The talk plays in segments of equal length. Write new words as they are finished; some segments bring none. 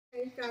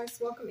guys,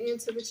 welcome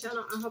into the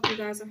channel. I hope you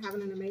guys are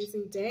having an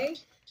amazing day.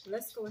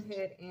 Let's go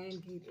ahead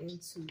and get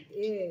into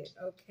it.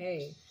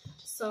 Okay,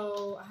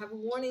 so I have a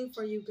warning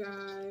for you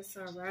guys.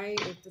 All right,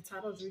 if the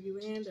title drew you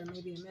in, there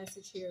may be a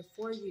message here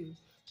for you.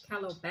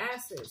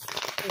 Calabasas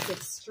is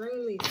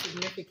extremely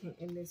significant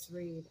in this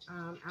read.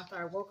 After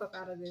I woke up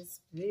out of this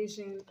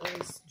vision or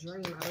this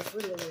dream, I was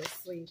literally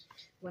asleep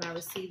when I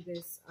received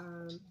this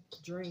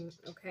dream,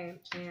 okay?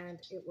 And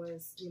it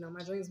was, you know,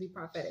 my dreams be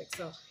prophetic.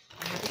 So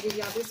I have to give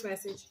y'all this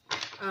message.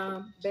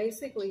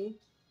 Basically,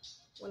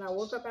 when I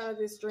woke up out of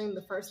this dream,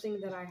 the first thing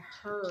that I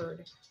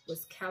heard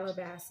was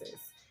Calabasas,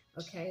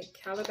 okay?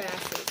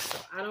 Calabasas. So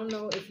I don't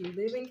know if you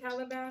live in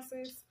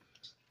Calabasas,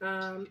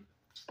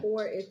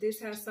 or if this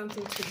has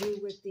something to do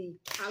with the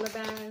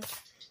calabash,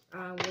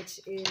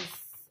 which is,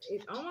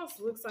 it almost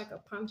looks like a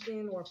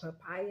pumpkin or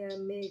papaya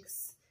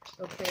mix,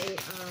 okay,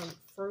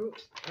 fruit,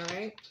 all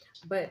right?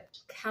 But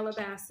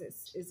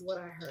Calabasas is what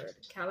I heard.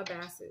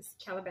 Calabasas.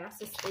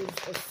 Calabasas is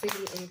a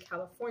city in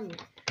California,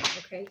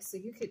 okay? So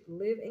you could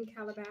live in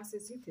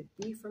Calabasas. You could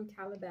be from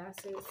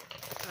Calabasas,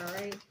 all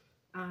right?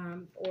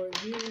 Or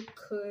you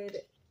could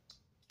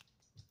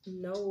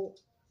know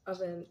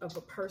of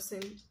a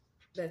person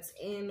that's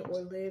in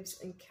or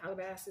lives in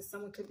Calabasas.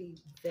 Someone could be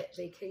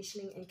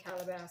vacationing in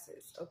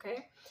Calabasas,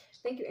 okay?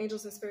 Thank you,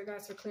 angels and spirit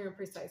guides, for clear and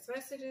precise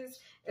messages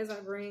as I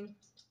bring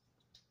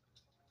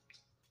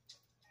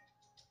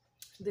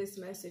this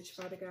message.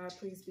 Father God,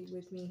 please be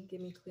with me. Give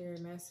me clear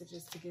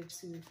messages to give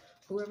to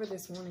whoever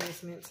this morning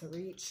is meant to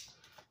reach.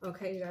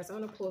 Okay, you guys, I'm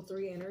going to pull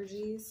 3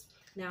 energies.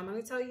 Now, I'm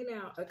going to tell you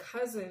now, a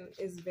cousin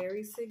is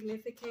very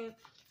significant.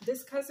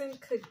 This cousin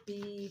could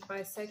be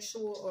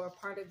bisexual or a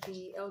part of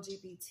the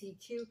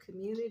LGBTQ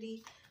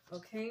community,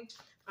 okay?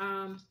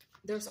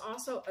 There's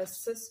also a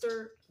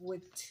sister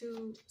with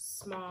 2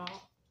 small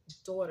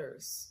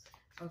daughters,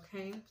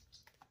 okay?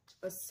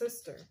 A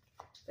sister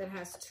that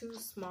has 2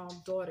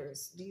 small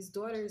daughters. These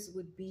daughters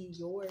would be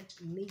your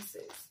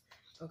nieces,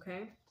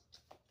 okay?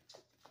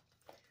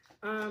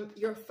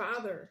 Your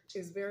father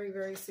is very,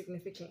 very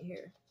significant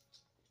here.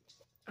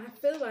 I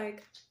feel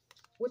like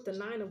with the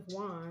 9 of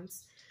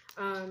Wands,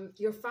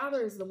 your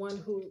father is the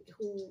one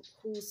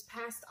who's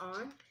passed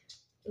on,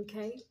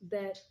 okay,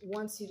 that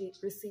wants you to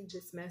receive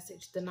this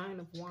message, the 9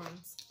 of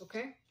Wands,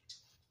 okay?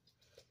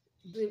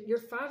 Your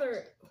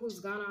father who's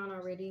gone on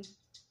already,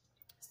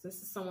 so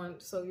this is someone,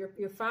 so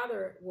your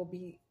father will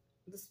be,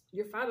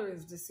 your father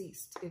is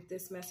deceased if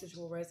this message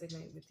will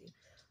resonate with you,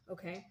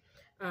 okay?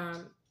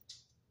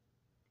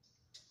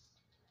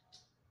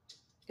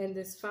 And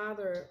this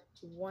father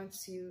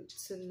wants you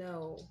to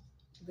know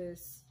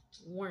this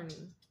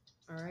warning,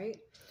 all right?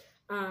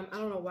 I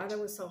don't know why that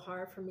was so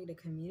hard for me to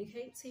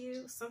communicate to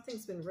you.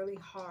 Something's been really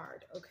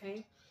hard,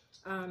 okay?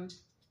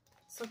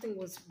 Something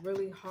was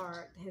really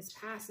hard. His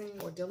passing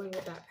or dealing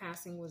with that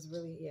passing was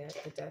really, yeah,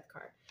 the death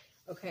card,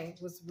 okay?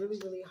 Was really,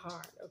 really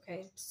hard,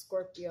 okay?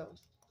 Scorpio,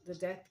 the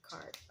death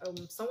card.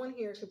 Someone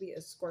here could be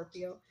a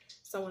Scorpio,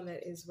 someone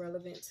that is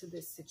relevant to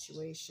this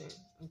situation,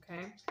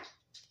 okay?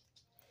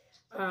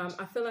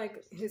 I feel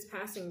like his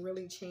passing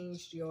really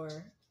changed your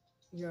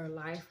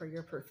life or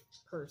your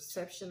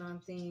perception on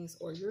things,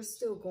 or you're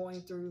still going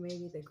through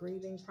maybe the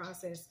grieving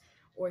process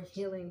or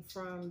healing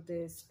from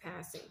this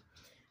passing.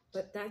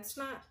 But that's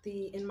not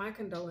in my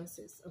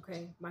condolences,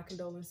 okay? My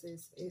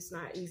condolences. It's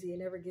not easy. It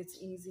never gets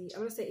easy.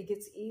 I'm going to say it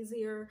gets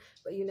easier,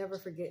 but you never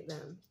forget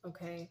them,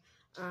 okay?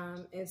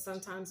 And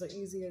sometimes are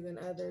easier than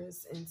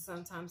others, and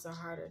sometimes are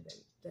harder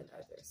than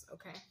others,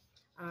 okay?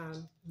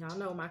 Y'all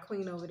know my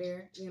queen over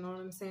there, you know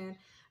what I'm saying?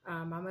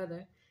 My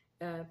mother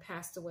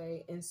passed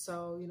away, and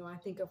so, you know, I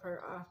think of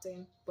her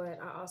often, but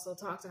I also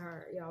talk to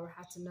her. Y'all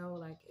have to know,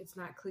 like, it's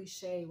not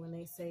cliche when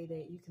they say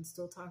that you can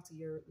still talk to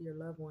your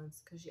loved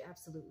ones, because you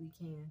absolutely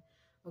can,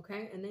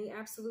 okay? And they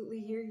absolutely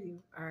hear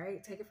you, all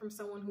right? Take it from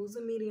someone who's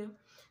a medium,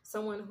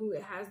 someone who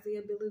has the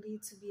ability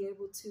to be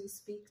able to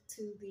speak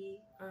to the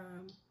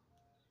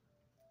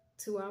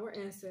to our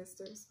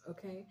ancestors,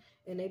 okay?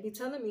 And they be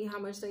telling me how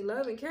much they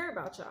love and care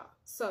about y'all.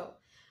 So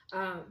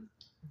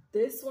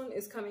this one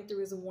is coming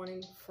through as a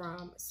warning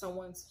from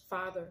someone's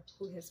father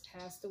who has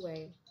passed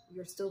away.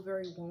 You're still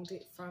very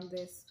wounded from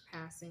this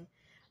passing,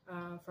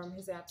 from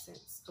his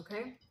absence,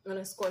 okay? And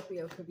a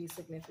Scorpio could be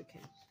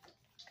significant.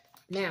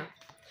 Now,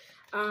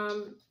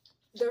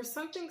 there's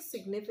something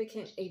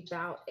significant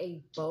about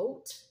a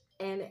boat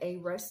and a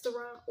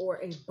restaurant,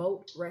 or a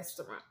boat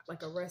restaurant,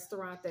 like a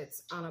restaurant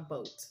that's on a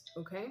boat,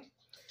 okay?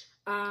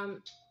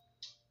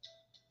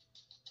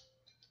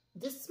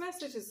 This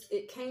message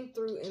it came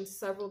through in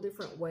several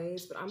different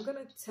ways, but I'm going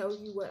to tell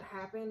you what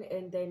happened,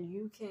 and then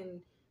you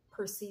can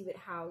perceive it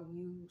how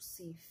you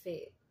see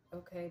fit,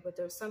 okay? But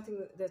there's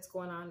something that's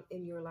going on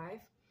in your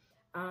life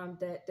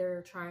that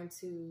they're trying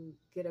to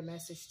get a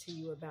message to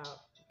you about,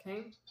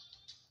 okay?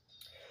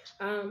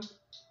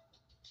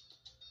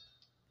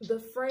 The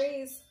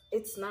phrase,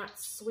 "it's not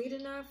sweet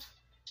enough,"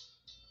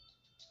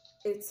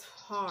 it's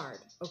hard,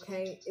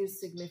 okay, is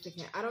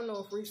significant. I don't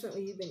know if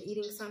recently you've been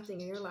eating something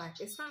and you're like,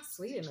 it's not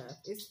sweet enough,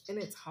 and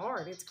it's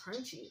hard, it's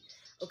crunchy,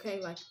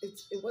 okay? Like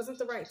it wasn't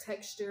the right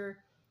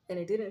texture, and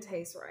it didn't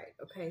taste right.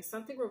 Okay,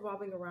 something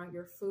revolving around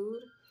your food.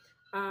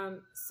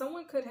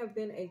 Someone could have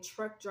been a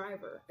truck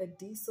driver. A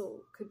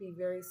diesel could be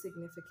very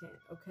significant.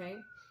 Okay,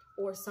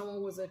 or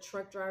someone was a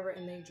truck driver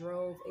and they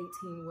drove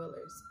 18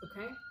 wheelers.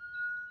 Okay,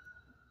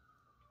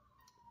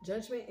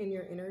 judgment in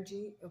your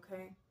energy.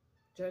 Okay,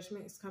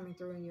 judgment is coming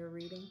through in your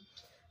reading.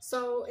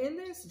 So in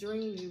this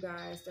dream, you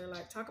guys, they're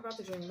like, talk about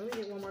the dream. Let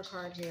me get one more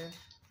card here.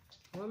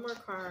 One more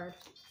card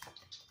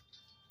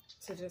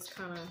to just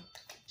kind of,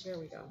 there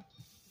we go,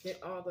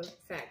 get all the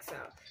facts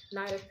out.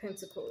 Knight of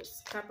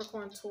Pentacles,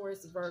 Capricorn,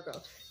 Taurus, Virgo.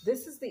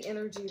 This is the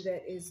energy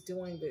that is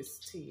doing this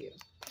to you.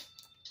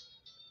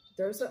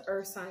 There's an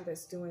earth sign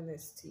that's doing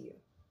this to you,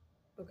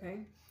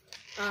 okay?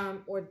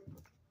 Or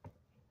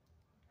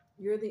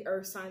you're the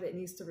earth sign that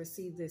needs to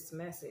receive this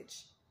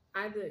message.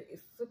 Either,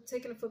 if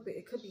taking a flip,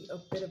 it could be a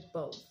bit of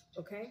both,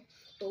 okay?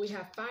 But we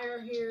have fire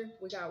here.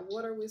 We got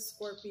water with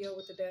Scorpio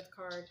with the death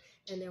card.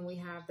 And then we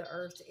have the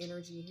earth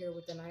energy here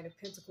with the Knight of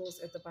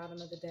Pentacles at the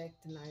bottom of the deck,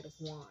 the Knight of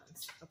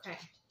Wands, okay?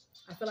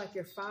 I feel like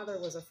your father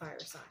was a fire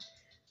sign,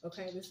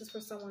 okay? This is for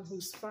someone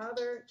whose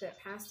father that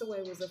passed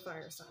away was a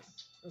fire sign,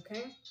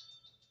 okay?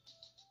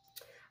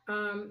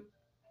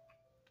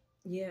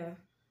 Yeah.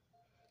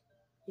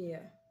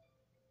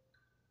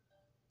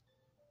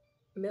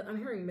 I'm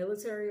hearing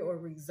military or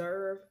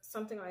reserve,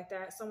 something like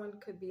that. Someone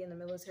could be in the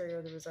military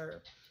or the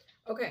reserve.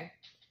 Okay.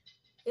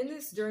 In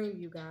this dream,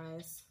 you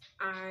guys,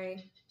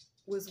 I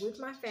was with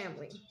my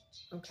family,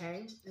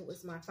 okay? It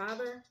was my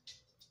father,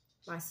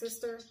 my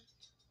sister,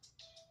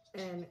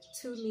 and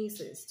two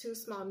nieces, two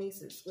small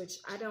nieces, which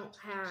I don't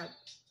have.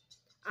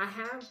 I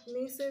have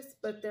nieces,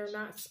 but they're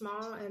not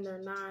small and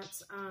they're not,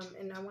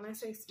 and now when I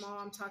say small,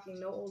 I'm talking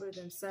no older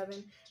than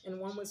 7, and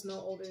one was no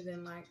older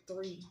than like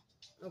 3,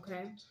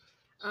 okay?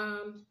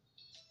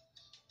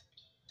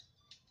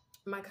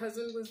 My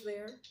cousin was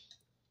there.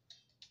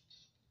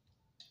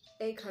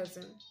 A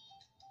cousin.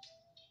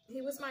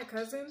 He was my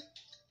cousin.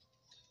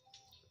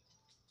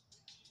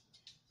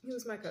 He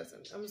was my cousin.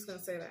 I'm just going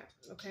to say that,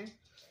 okay?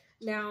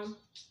 Now,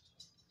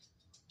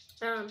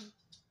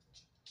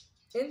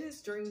 in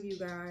this dream, you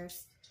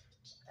guys,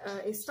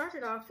 it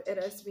started off at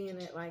us being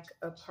at like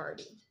a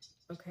party,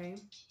 okay?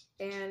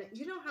 And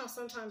you know how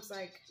sometimes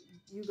like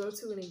you go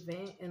to an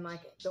event and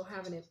like they'll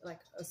have like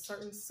a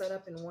certain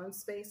setup in one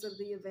space of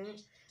the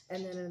event,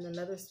 and then in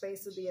another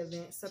space of the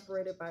event,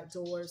 separated by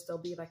doors,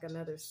 there'll be like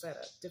another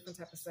setup, different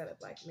type of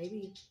setup. Like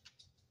maybe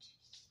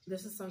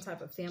this is some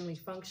type of family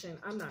function.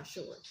 I'm not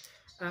sure.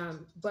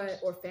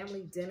 Or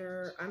family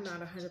dinner. I'm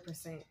not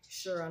 100%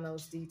 sure on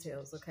those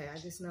details. Okay. I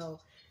just know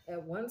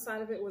at one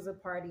side of it was a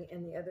party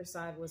and the other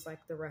side was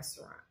like the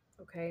restaurant.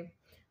 Okay.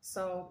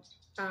 So,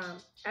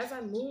 as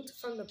I moved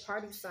from the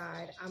party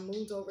side, I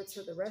moved over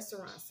to the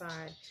restaurant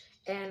side,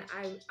 and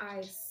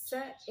I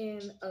sat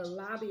in a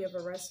lobby of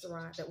a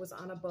restaurant that was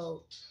on a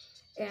boat,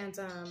 and,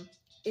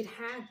 it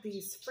had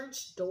these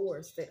French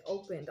doors that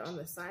opened on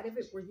the side of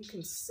it where you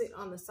can sit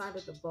on the side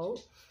of the boat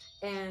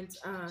and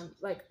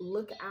like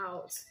look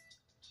out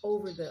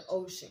over the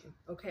ocean.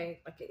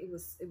 Okay, like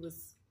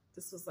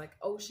this was like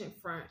ocean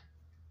front.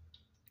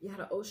 You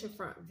had an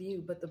oceanfront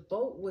view, but the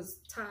boat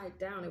was tied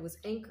down. It was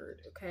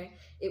anchored. Okay,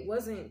 it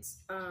wasn't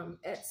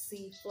at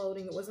sea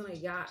floating. It wasn't a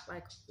yacht.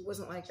 Like it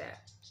wasn't like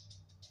that.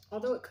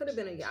 Although it could have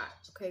been a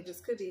yacht. Okay, this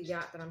could be a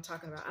yacht that I'm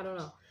talking about. I don't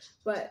know,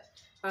 but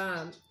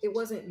it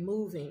wasn't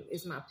moving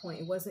is my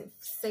point. It wasn't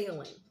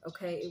sailing.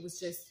 Okay, it was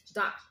just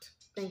docked.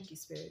 Thank you,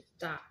 Spirit.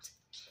 Docked.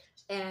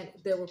 And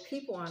there were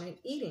people on it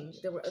eating.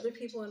 There were other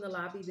people in the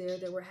lobby there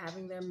that were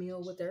having their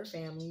meal with their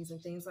families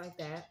and things like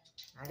that.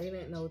 I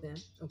didn't know them,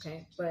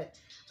 okay? But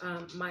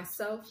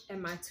myself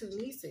and my two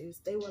nieces,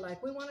 they were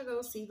like, we want to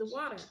go see the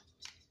water.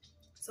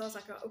 So I was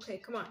like, okay,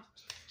 come on.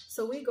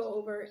 So we go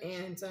over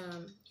and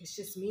it's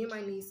just me and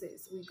my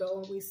nieces. We go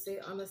and we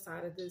sit on the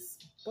side of this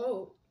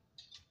boat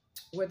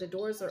where the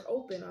doors are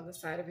open on the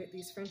side of it.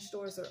 These French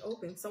doors are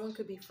open. Someone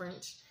could be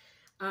French.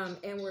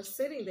 And we're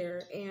sitting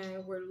there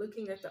and we're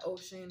looking at the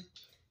ocean.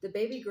 The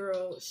baby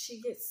girl,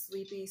 she gets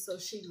sleepy, so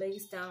she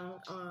lays down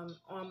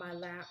on my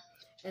lap.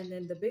 And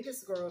then the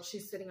biggest girl,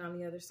 she's sitting on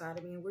the other side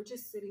of me, and we're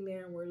just sitting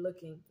there and we're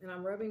looking. And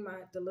I'm rubbing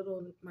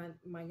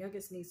my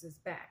youngest niece's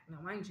back.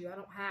 Now, mind you,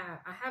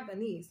 I have a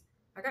niece.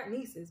 I got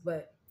nieces,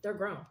 but they're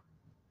grown.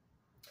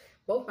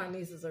 Both my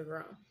nieces are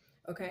grown.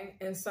 Okay,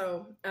 and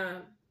so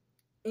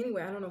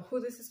anyway, I don't know who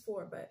this is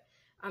for, but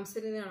I'm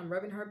sitting there, I'm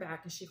rubbing her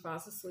back, and she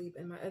falls asleep,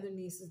 and my other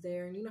niece is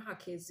there, and you know how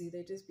kids do,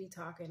 they just be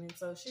talking, and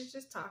so she's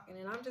just talking,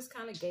 and I'm just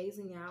kind of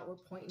gazing out. We're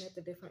pointing at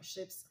the different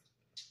ships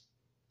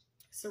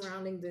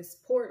surrounding this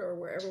port or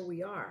wherever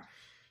we are,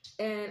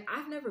 and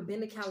I've never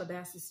been to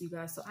Calabasas, you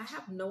guys, so I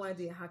have no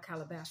idea how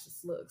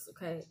Calabasas looks,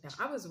 okay? Now,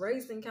 I was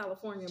raised in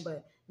California,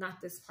 but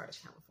not this part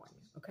of California,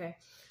 okay?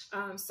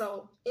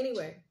 So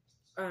anyway,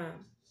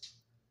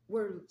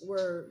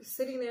 we're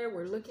sitting there,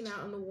 we're looking out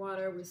on the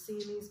water, we're seeing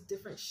these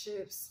different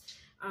ships,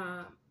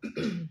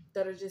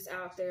 that are just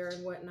out there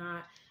and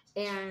whatnot.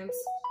 And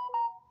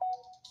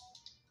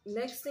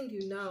next thing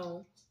you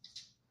know,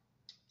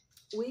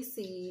 we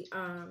see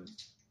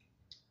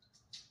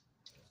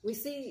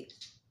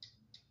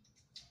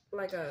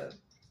like a,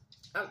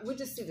 we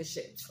just see the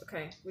ships,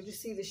 okay? We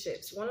just see the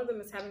ships. One of them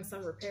is having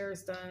some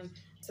repairs done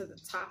to the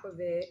top of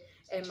it,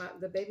 and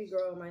the baby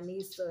girl, my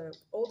niece, the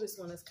oldest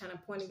one, is kind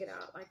of pointing it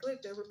out, like,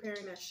 look, they're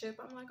repairing that ship.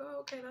 I'm like,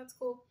 oh, okay, that's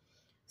cool.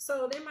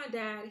 So then my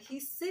dad,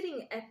 he's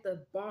sitting at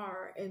the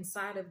bar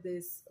inside of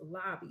this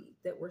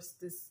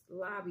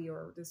lobby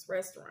or this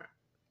restaurant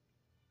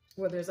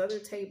where there's other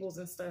tables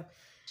and stuff.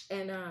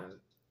 And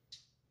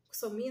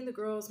so me and the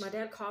girls, my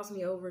dad calls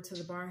me over to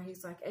the bar, and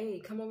he's like,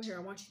 hey, come over here.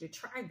 I want you to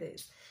try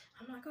this.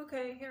 I'm like,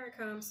 okay, here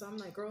I come. So I'm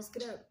like, girls,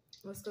 get up.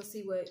 Let's go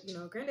see what,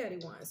 granddaddy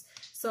wants.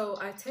 So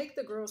I take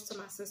the girls to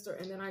my sister,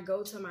 and then I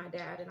go to my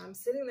dad, and I'm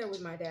sitting there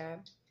with my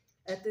dad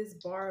at this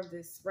bar of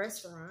this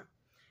restaurant.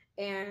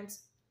 And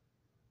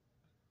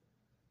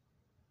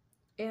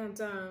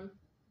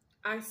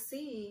I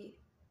see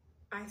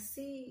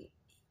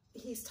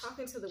he's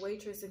talking to the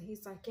waitress, and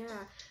he's like,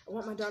 yeah, I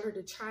want my daughter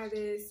to try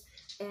this.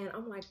 And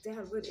I'm like,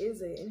 Dad, what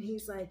is it? And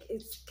he's like,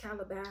 it's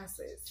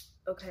Calabasas.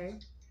 Okay.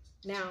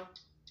 Now,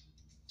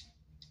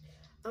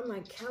 I'm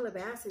like,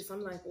 Calabasas.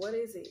 I'm like, what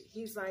is it?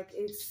 He's like,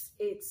 it's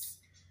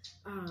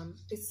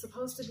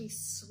supposed to be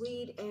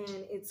sweet,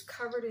 and it's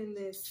covered in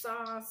this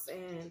sauce,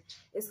 and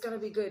it's going to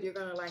be good. You're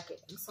going to like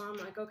it. And so I'm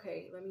like,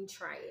 okay, let me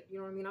try it. You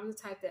know what I mean? I'm the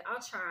type that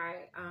I'll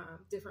try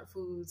different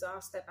foods.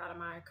 I'll step out of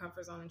my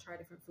comfort zone and try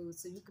different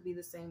foods. So you could be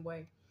the same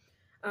way.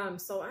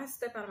 So I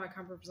step out of my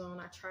comfort zone.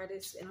 I try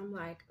this, and I'm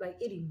like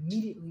it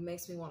immediately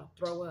makes me want to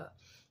throw up.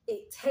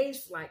 It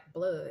tastes like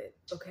blood,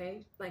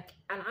 okay? Like,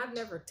 and I've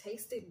never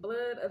tasted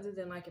blood other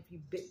than like if you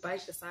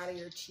bite the side of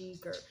your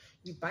cheek, or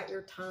you bite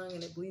your tongue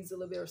and it bleeds a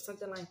little bit, or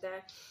something like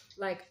that.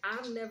 Like,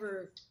 I've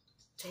never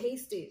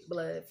tasted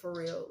blood for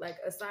real, like,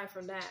 aside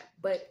from that.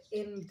 But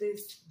in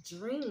this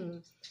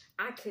dream,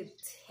 I could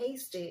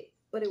taste it,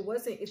 but it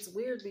wasn't, it's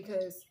weird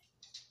because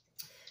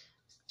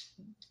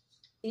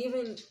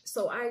even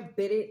so, I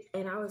bit it,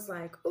 and I was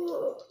like,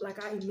 oh,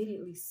 like, I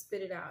immediately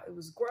spit it out. It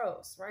was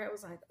gross, right? I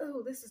was like,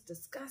 oh, this is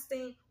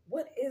disgusting.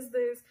 What is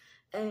this?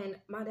 And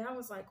my dad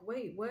was like,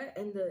 wait, what?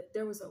 And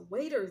there was a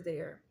waiter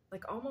there,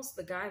 like almost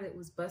the guy that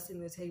was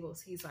busting the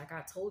tables. He's like,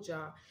 I told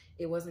y'all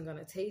it wasn't going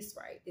to taste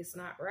right. It's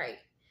not right.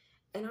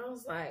 And I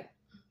was like,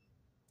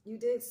 you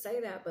did say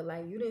that, but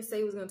like, you didn't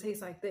say it was going to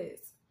taste like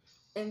this.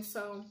 And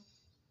so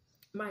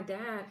my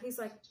dad, he's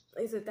like,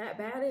 is it that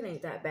bad? It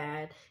ain't that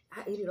bad.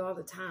 I eat it all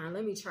the time.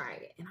 Let me try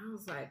it. And I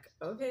was like,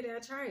 okay,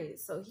 Dad, try it.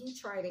 So he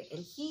tried it, and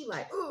he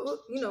like, ooh,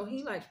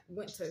 he like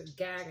went to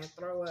gag and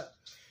throw up.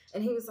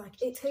 And he was like,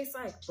 it tastes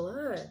like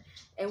blood.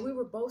 And we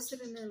were both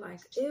sitting there like,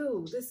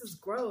 ew, this is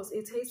gross.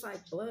 It tastes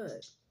like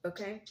blood.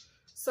 Okay.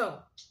 So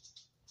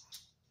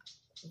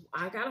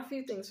I got a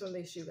few things from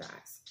this, you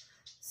guys.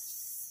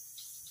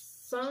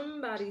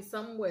 Somebody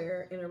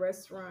somewhere in a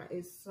restaurant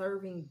is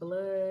serving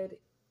blood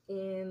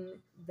in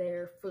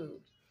their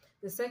food.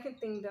 The second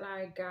thing that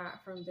I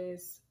got from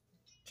this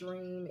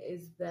dream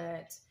is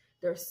that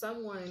there's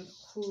someone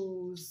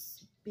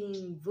who's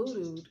being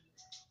voodooed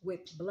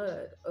with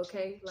blood,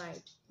 okay?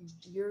 Like,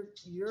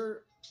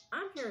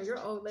 I'm hearing your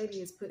old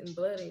lady is putting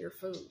blood in your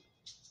food.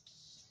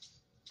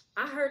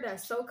 I heard that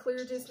so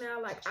clear just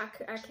now, like,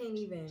 I can't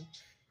even.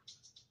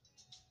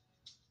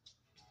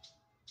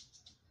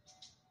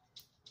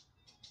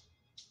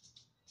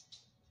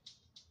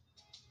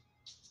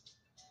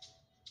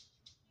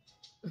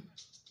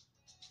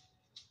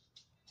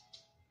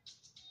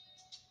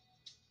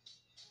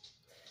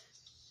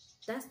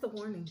 That's the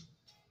warning.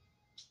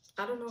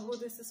 I don't know who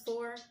this is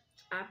for.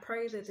 I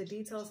pray that the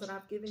details that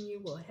I've given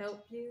you will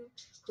help you,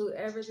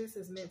 whoever this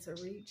is meant to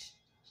reach.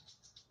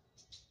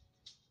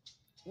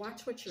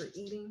 Watch what you're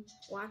eating.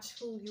 Watch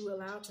who you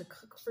allow to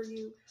cook for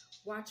you.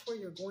 Watch where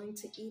you're going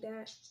to eat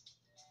at,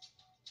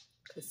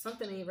 because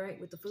something ain't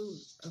right with the food,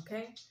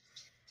 okay?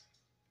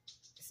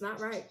 It's not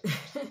right.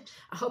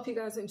 I hope you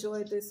guys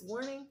enjoyed this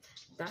warning.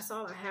 That's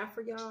all I have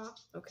for y'all,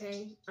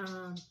 okay?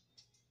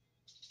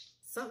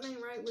 Something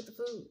ain't right with the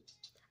food.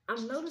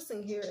 I'm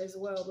noticing here as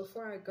well,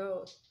 before I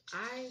go,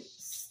 I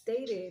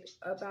stated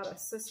about a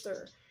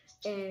sister,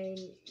 and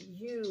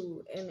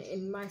you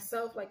and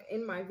myself, like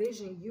in my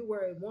vision, you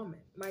were a woman.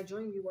 My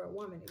dream, you were a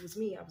woman. It was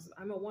me.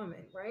 I'm a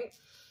woman, right?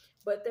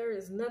 But there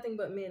is nothing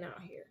but men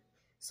out here.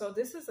 So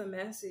this is a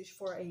message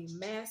for a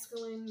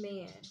masculine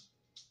man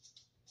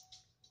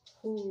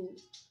who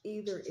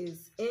either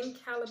is in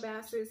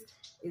Calabasas,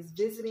 is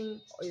visiting,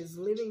 or is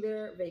living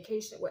there,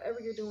 vacation, whatever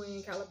you're doing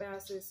in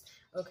Calabasas,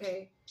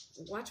 okay?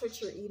 Watch what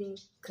you're eating,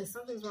 because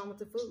something's wrong with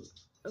the food,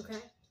 okay?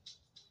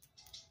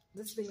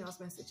 This has been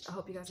y'all's message. I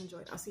hope you guys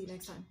enjoyed. I'll see you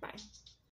next time. Bye.